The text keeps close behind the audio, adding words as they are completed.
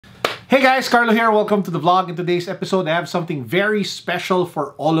Hey guys, Carlo here. Welcome to the vlog. In today's episode, I have something very special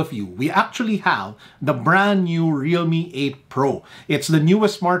for all of you. We actually have the brand new Realme 8 Pro. It's the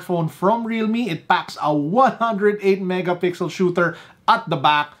newest smartphone from Realme. It packs a 108 megapixel shooter at the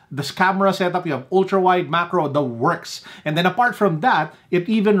back. This camera setup, you have ultra-wide, macro, the works. And then apart from that, it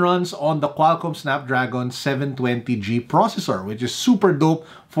even runs on the Qualcomm Snapdragon 720G processor, which is super dope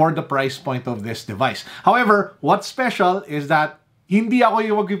for the price point of this device. However, what's special is that hindi ako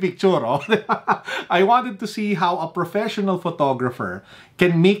yung mag-picture. Oh. I wanted to see how a professional photographer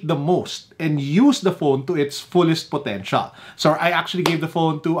can make the most and use the phone to its fullest potential. So I actually gave the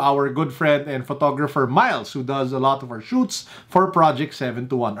phone to our good friend and photographer Miles, who does a lot of our shoots for Project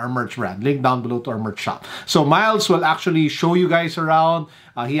 721, our merch brand. Link down below to our merch shop. So Miles will actually show you guys around.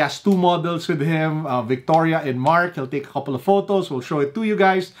 He has two models with him, Victoria and Mark. He'll take a couple of photos. We'll show it to you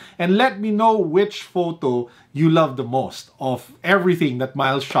guys. And let me know which photo you love the most of everything that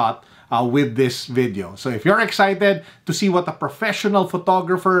Miles shot with this video. So if you're excited to see what a professional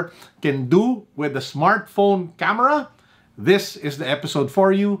photographer can do with a smartphone camera, this is the episode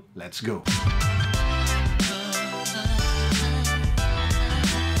for you. Let's go.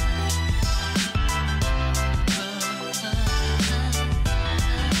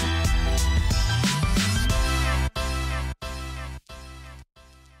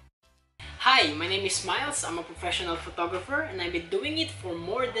 Hi, my name is Miles. I'm a professional photographer and I've been doing it for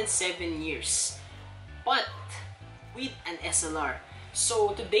more than 7 years, but with an SLR.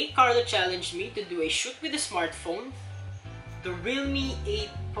 So today Carlo challenged me to do a shoot with a smartphone, the Realme 8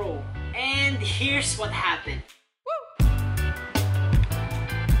 Pro, and here's what happened.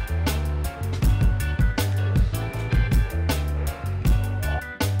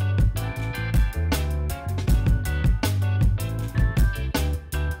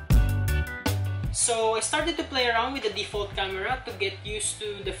 So I started to play around with the default camera to get used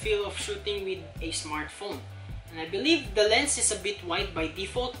to the feel of shooting with a smartphone. And I believe the lens is a bit wide by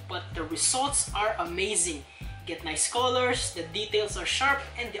default, but the results are amazing. Get nice colors, the details are sharp,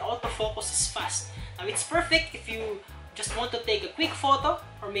 and the autofocus is fast. Now it's perfect if you just want to take a quick photo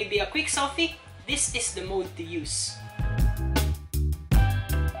or maybe a quick selfie. This is the mode to use.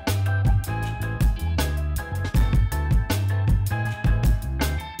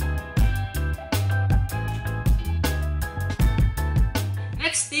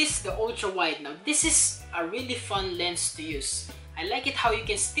 Next is the ultra wide. Now this is a really fun lens to use. I like it how you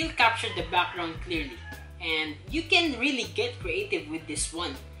can still capture the background clearly, and you can really get creative with this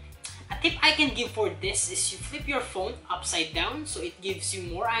one. A tip I can give for this is you flip your phone upside down so it gives you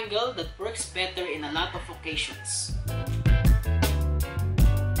more angle that works better in a lot of occasions.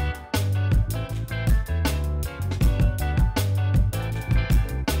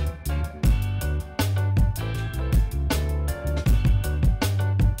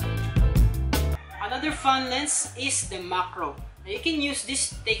 Another fun lens is the macro. Now you can use this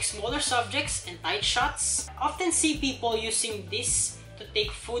to take smaller subjects and tight shots. I often see people using this to take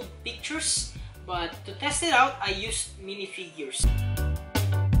food pictures, but to test it out, I used minifigures.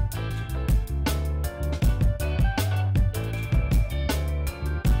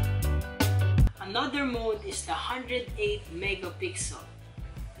 Another mode is the 108 megapixel.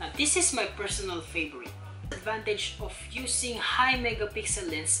 Now this is my personal favorite. The advantage of using high megapixel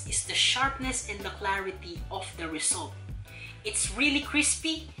lens is the sharpness and the clarity of the result. It's really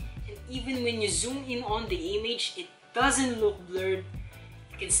crispy, and even when you zoom in on the image, it doesn't look blurred.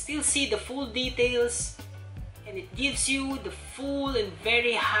 You can still see the full details, and it gives you the full and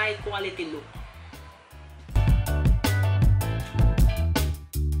very high quality look.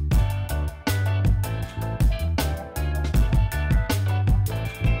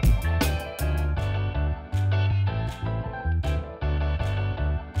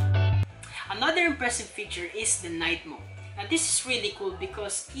 Another impressive feature is the night mode. Now this is really cool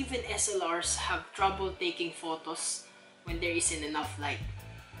because even SLRs have trouble taking photos when there isn't enough light.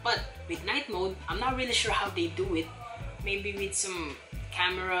 But with night mode, I'm not really sure how they do it. Maybe with some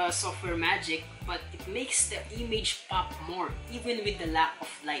camera software magic, but it makes the image pop more even with the lack of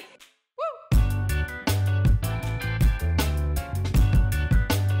light.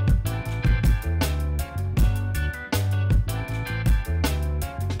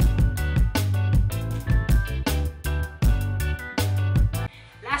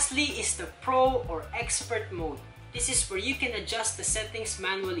 Lastly is the Pro or Expert mode. This is where you can adjust the settings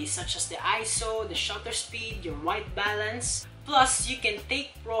manually, such as the ISO, the shutter speed, your white balance. Plus, you can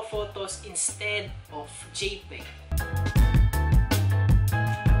take RAW photos instead of JPEG.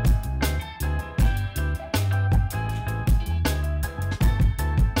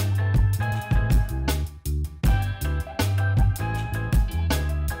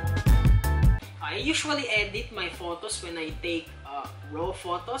 usually edit my photos when I take raw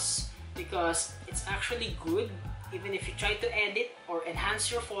photos because it's actually good. Even if you try to edit or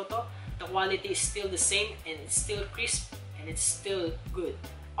enhance your photo, the quality is still the same and it's still crisp and it's still good.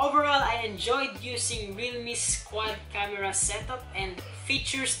 Overall, I enjoyed using realme's quad camera setup and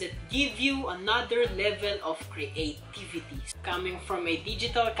features that give you another level of creativity. Coming from a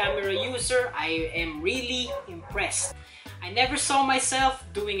digital camera user, I am really impressed. I never saw myself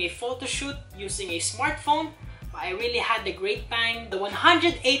doing a photo shoot using a smartphone, but I really had a great time. The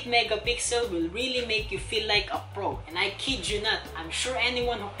 108 megapixel will really make you feel like a pro. And I kid you not, I'm sure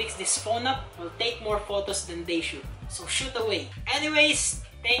anyone who picks this phone up will take more photos than they should. So shoot away. Anyways,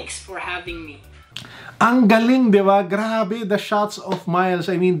 thanks for having me. Ang galing, di ba? Grabe, the shots of Miles.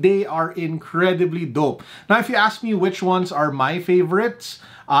 I mean, they are incredibly dope. Now, if you ask me which ones are my favorites,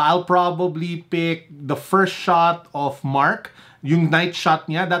 I'll probably pick the first shot of Mark. Yung night shot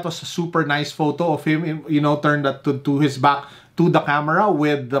niya, that was a super nice photo of him, you know, turned that to his back to the camera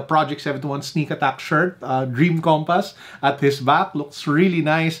with the Project 71 Sneak Attack shirt, Dream Compass at his back. Looks really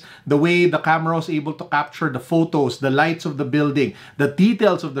nice. The way the camera was able to capture the photos, the lights of the building, the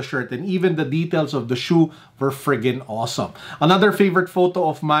details of the shirt, and even the details of the shoe were friggin' awesome. Another favorite photo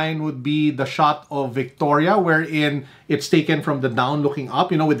of mine would be the shot of Victoria, wherein it's taken from the down looking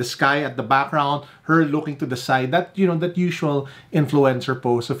up, you know, with the sky at the background, her looking to the side. That, you know, that usual influencer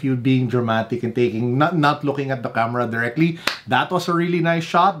pose of you being dramatic and taking, not looking at the camera directly. That was a really nice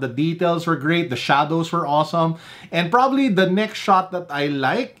shot. The details were great. The shadows were awesome. And probably the next shot that I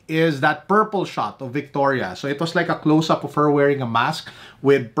like is that purple shot of Victoria. So it was like a close-up of her wearing a mask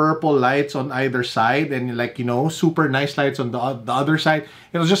with purple lights on either side and, like, you know, super nice lights on the other side.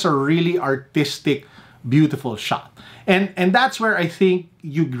 It was just a really artistic, beautiful shot. And that's where I think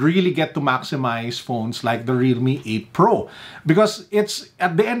you really get to maximize phones like the Realme 8 Pro. Because it's,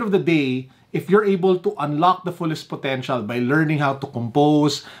 at the end of the day, if you're able to unlock the fullest potential by learning how to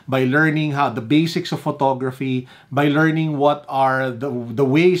compose, by learning how the basics of photography, by learning what are the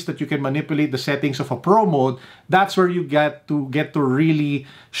ways that you can manipulate the settings of a pro mode, that's where you get to really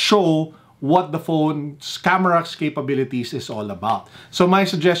show what the phone's camera's capabilities is all about. So my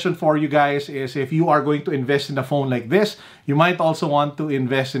suggestion for you guys is, if you are going to invest in a phone like this, you might also want to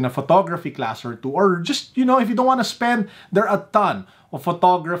invest in a photography class or two, or just, you know, if you don't want to spend, there are a ton of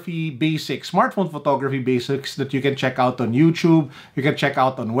photography basics, smartphone photography basics that you can check out on YouTube, you can check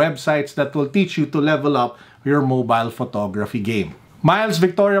out on websites that will teach you to level up your mobile photography game. Miles,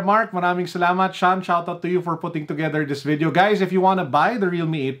 Victoria, Mark, maraming salamat. Sean, shoutout to you for putting together this video. Guys, if you want to buy the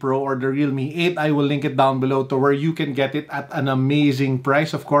Realme 8 Pro or the Realme 8, I will link it down below to where you can get it at an amazing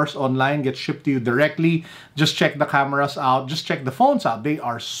price. Of course, online, gets shipped to you directly. Just check the cameras out. Just check the phones out. They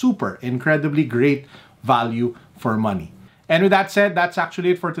are super, incredibly great value for money. And with that said, that's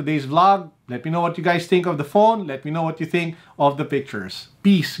actually it for today's vlog. Let me know what you guys think of the phone. Let me know what you think of the pictures.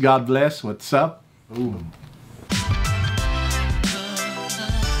 Peace. God bless. What's up? Boom.